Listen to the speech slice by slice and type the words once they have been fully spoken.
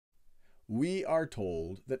we are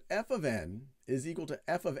told that f of n is equal to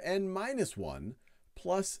f of n minus 1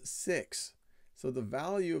 plus 6. So the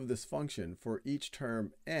value of this function for each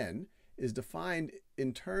term n is defined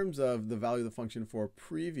in terms of the value of the function for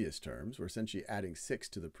previous terms. We're essentially adding 6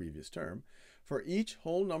 to the previous term. For each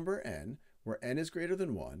whole number n, where n is greater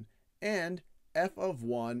than 1, and f of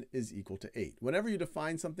 1 is equal to 8. Whenever you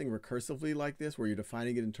define something recursively like this, where you're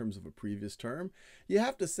defining it in terms of a previous term, you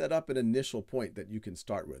have to set up an initial point that you can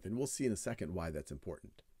start with, and we'll see in a second why that's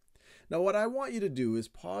important. Now what I want you to do is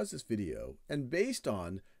pause this video, and based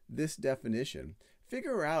on this definition,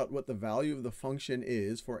 figure out what the value of the function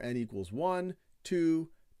is for n equals 1, 2,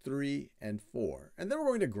 3, and 4. And then we're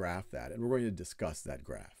going to graph that, and we're going to discuss that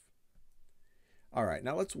graph. All right,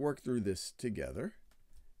 now let's work through this together.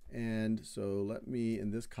 And so let me,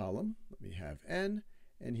 in this column, let me have n,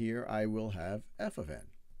 and here I will have f of n.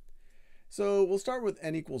 So we'll start with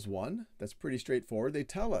n equals 1. That's pretty straightforward. They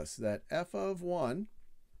tell us that f of 1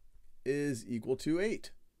 is equal to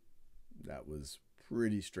 8. That was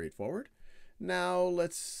pretty straightforward. Now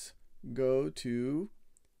let's go to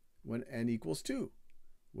when n equals 2.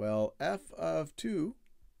 Well, f of 2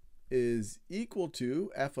 is equal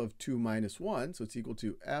to f of 2 minus 1, so it's equal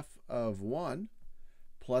to f of 1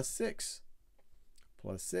 plus 6.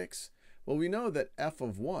 Plus 6. Well, we know that f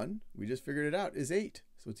of 1, we just figured it out, is 8.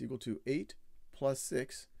 So it's equal to 8 plus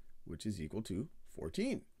 6, which is equal to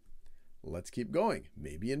 14. Let's keep going,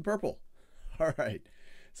 maybe in purple. All right,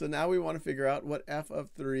 so now we want to figure out what f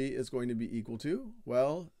of 3 is going to be equal to.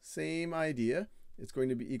 Well, same idea. It's going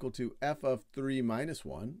to be equal to f of 3 minus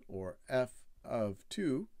 1, or f of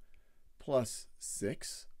 2 plus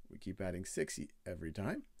 6. We keep adding 6 every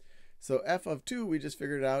time. So f of 2, we just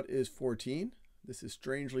figured out, is 14. This is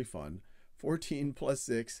strangely fun. 14 plus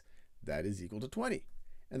 6, that is equal to 20.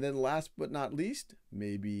 And then last but not least,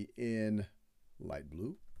 maybe in light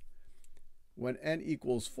blue, when n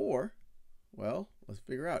equals 4, well, let's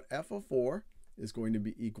figure out f of 4 is going to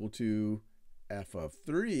be equal to f of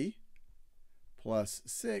 3 plus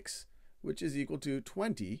 6, which is equal to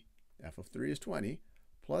 20. F of 3 is 20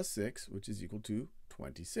 plus 6, which is equal to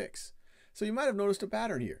 26. So you might have noticed a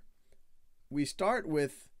pattern here. We start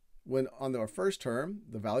with, when on our first term,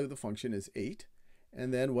 the value of the function is 8.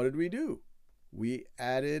 And then what did we do? We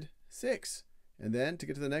added 6. And then to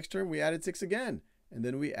get to the next term, we added 6 again. And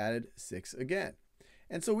then we added 6 again.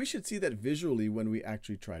 And so we should see that visually when we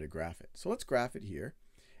actually try to graph it. So let's graph it here.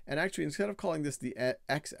 And actually, instead of calling this the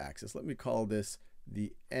x-axis, let me call this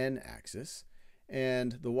the n-axis.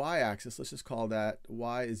 And the y-axis, let's just call that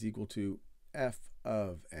y is equal to f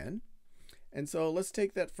of n. And so let's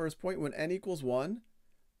take that first point. When n equals 1,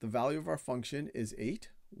 the value of our function is 8.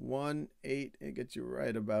 1, 8, it gets you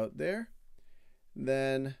right about there.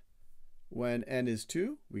 Then when n is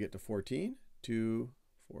 2, we get to 14. 2,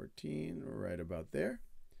 14, right about there.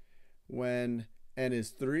 When n is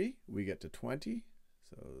 3, we get to 20.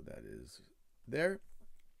 So that is there.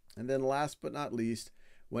 And then last but not least,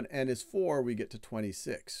 when n is 4, we get to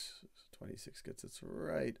 26. 26 gets us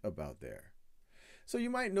right about there. So you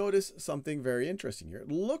might notice something very interesting here.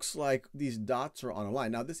 It looks like these dots are on a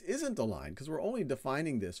line. Now this isn't a line because we're only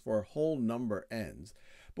defining this for whole number n's,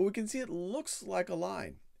 but we can see it looks like a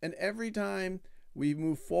line. And every time we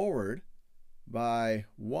move forward by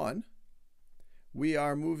 1, we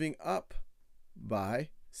are moving up by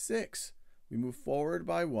 6. We move forward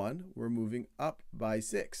by 1, we're moving up by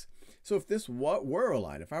 6. So if this were a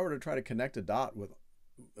line, if I were to try to connect a dot with,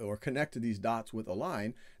 or connect to these dots with a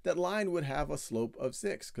line, that line would have a slope of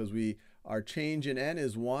 6 because our change in n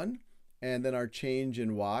is 1, and then our change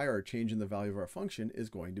in y, or change in the value of our function, is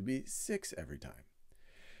going to be 6 every time.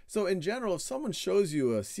 So in general, if someone shows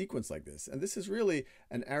you a sequence like this, and this is really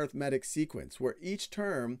an arithmetic sequence where each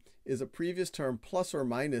term is a previous term plus or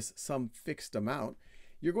minus some fixed amount,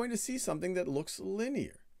 you're going to see something that looks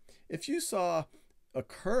linear. If you saw a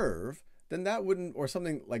curve, then that wouldn't, or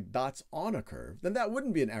something like dots on a curve, then that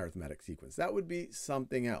wouldn't be an arithmetic sequence. That would be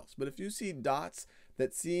something else. But if you see dots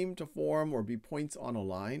that seem to form or be points on a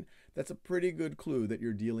line, that's a pretty good clue that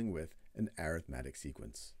you're dealing with an arithmetic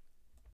sequence.